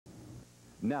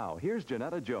Now, here's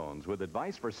Janetta Jones with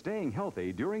advice for staying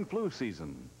healthy during flu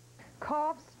season.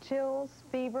 Coughs, chills,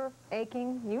 fever,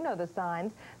 aching, you know the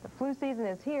signs. The flu season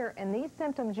is here, and these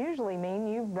symptoms usually mean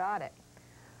you've got it.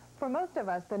 For most of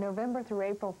us, the November through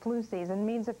April flu season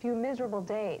means a few miserable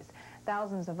days.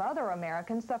 Thousands of other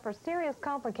Americans suffer serious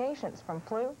complications from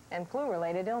flu and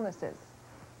flu-related illnesses.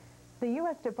 The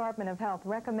U.S. Department of Health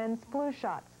recommends flu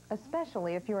shots,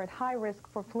 especially if you're at high risk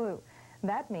for flu.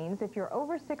 That means if you're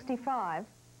over 65,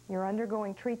 you're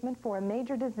undergoing treatment for a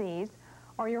major disease,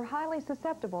 or you're highly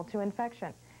susceptible to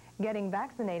infection. Getting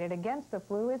vaccinated against the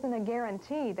flu isn't a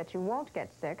guarantee that you won't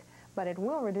get sick, but it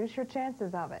will reduce your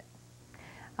chances of it.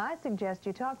 I suggest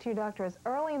you talk to your doctor as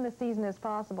early in the season as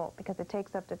possible because it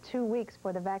takes up to 2 weeks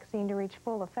for the vaccine to reach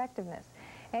full effectiveness.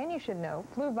 And you should know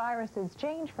flu viruses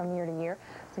change from year to year,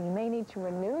 so you may need to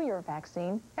renew your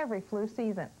vaccine every flu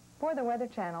season. For the Weather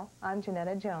Channel, I'm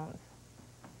Janetta Jones.